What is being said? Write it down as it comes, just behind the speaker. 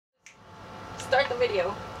start the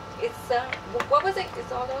video. It's what was it? It's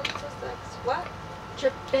all those success. What?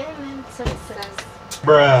 Tripping in success.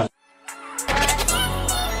 Bruh.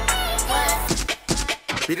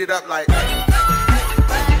 Beat it up like.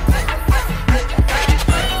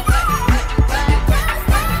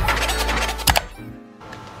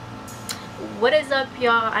 What is up,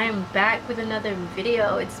 y'all? I am back with another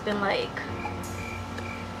video. It's been like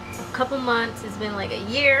a couple months. It's been like a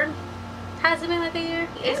year. Has it been like a year?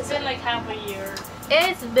 It's been like half a year.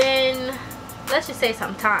 It's been, let's just say,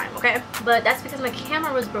 some time, okay? But that's because my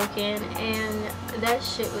camera was broken and that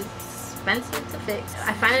shit was expensive to fix.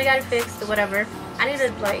 I finally got it fixed or whatever. I need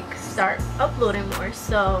to like start uploading more,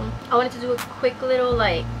 so I wanted to do a quick little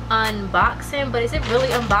like unboxing. But is it really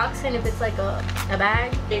unboxing if it's like a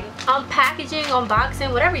bag? Unpackaging,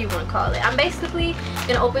 unboxing, whatever you want to call it. I'm basically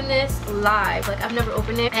gonna open this live. Like, I've never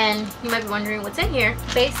opened it, and you might be wondering what's in here.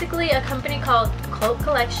 Basically, a company called Cloak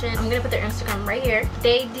Collection. I'm gonna put their Instagram right here.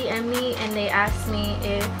 They DM me and they asked me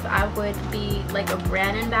if I would be like a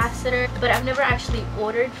brand ambassador, but I've never actually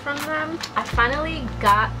ordered from them. I finally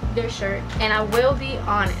got their shirt, and I will be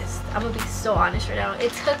honest, I'm gonna be so honest right now,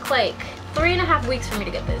 it took like 3.5 weeks for me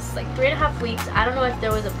to get this. Like 3.5 weeks. I don't know if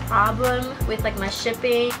there was a problem with like my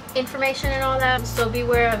shipping information and all that, so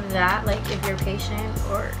beware of that. Like, if you're patient,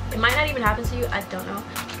 or it might not even happen to you, I don't know,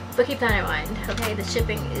 but keep that in mind, okay? The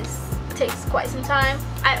shipping takes quite some time.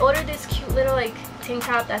 I ordered this cute little like tank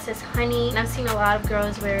top that says honey, and I've seen a lot of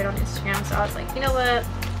girls wear it on Instagram, so I was like, you know what,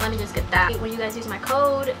 let me just get that. When you guys use my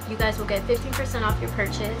code, you guys will get 15% off your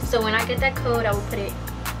purchase. So when I get that code, I will put it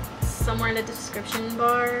somewhere in the description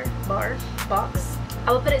box.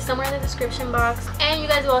 I will put it somewhere in the description box, and you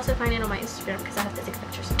guys will also find it on my Instagram because I have to take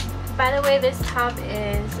pictures. By the way, this top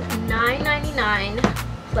is $9.99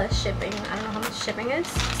 plus shipping. I don't know how much shipping is.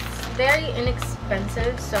 It's very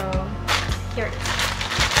inexpensive, so here it is.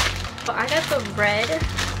 So I got the red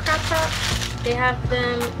crop top. They have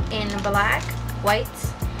them in black, white,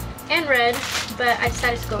 and red, but I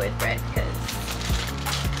decided to go with red because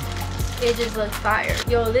it just looks fire.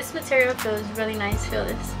 Yo, this material feels really nice. Feel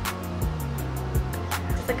this.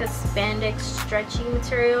 It's like a spandex stretchy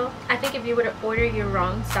material. I think if you were to order your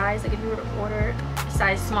wrong size, like if you were to order a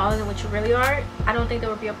size smaller than what you really are, I don't think there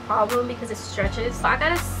would be a problem because it stretches. So I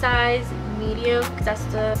got a size medium because that's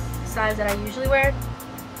the size that I usually wear.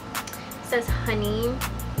 It says honey,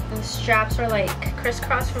 and the straps are like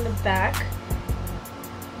crisscross from the back.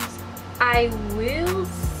 I will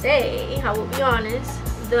say, I will be honest,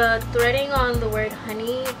 the threading on the word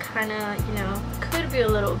honey kind of, you know, could be a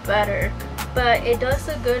little better, but it does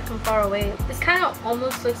look good from far away. This kind of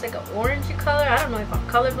almost looks like an orangey color. I don't know if I'm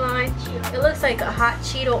colorblind. It looks like a hot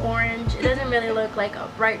Cheeto orange. It doesn't really look like a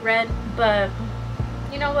bright red, but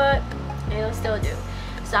you know what, it'll still do.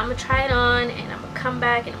 So I'm gonna try it on, and I'm gonna come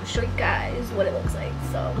back and I'm gonna show you guys what it looks like.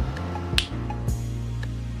 So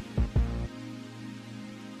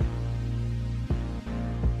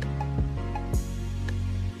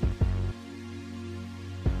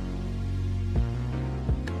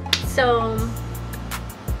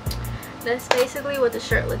that's basically what the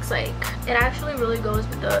shirt looks like. It actually really goes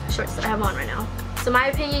with the shorts that I have on right now. So my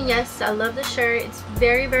opinion, yes, I love the shirt. It's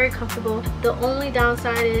very, very comfortable. The only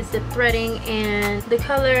downside is the threading, and the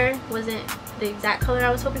color wasn't the exact color I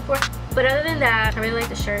was hoping for. But other than that, I really like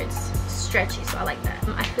the shirt. It's stretchy, so I like that.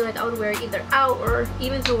 I feel like I would wear it either out or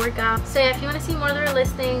even to work out. So yeah, if you want to see more of their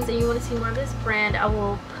listings and you want to see more of this brand, I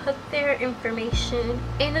will put their information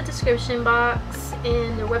in the description box,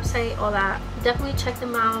 and their website, all that. Definitely check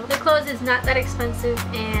them out. The clothes is not that expensive,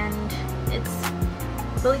 and it's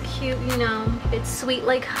really cute, you know. It's sweet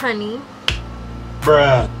like honey.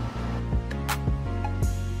 Bruh.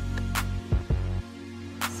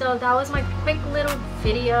 So that was my quick little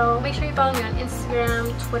video. Make sure you follow me on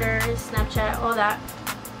Instagram, Twitter, Snapchat, all that.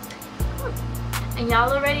 And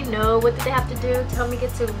y'all already know what they have to do to help me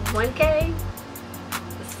get to 1K.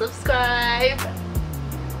 Subscribe,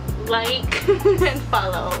 like, and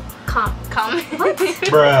follow. Comment. What?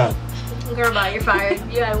 Bruh. Girl, bye, you're fired.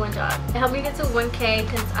 You had one job. It helped me get to 1K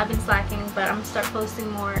because I've been slacking, but I'm gonna start posting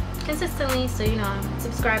more consistently, so you know,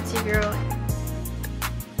 subscribe to your girl.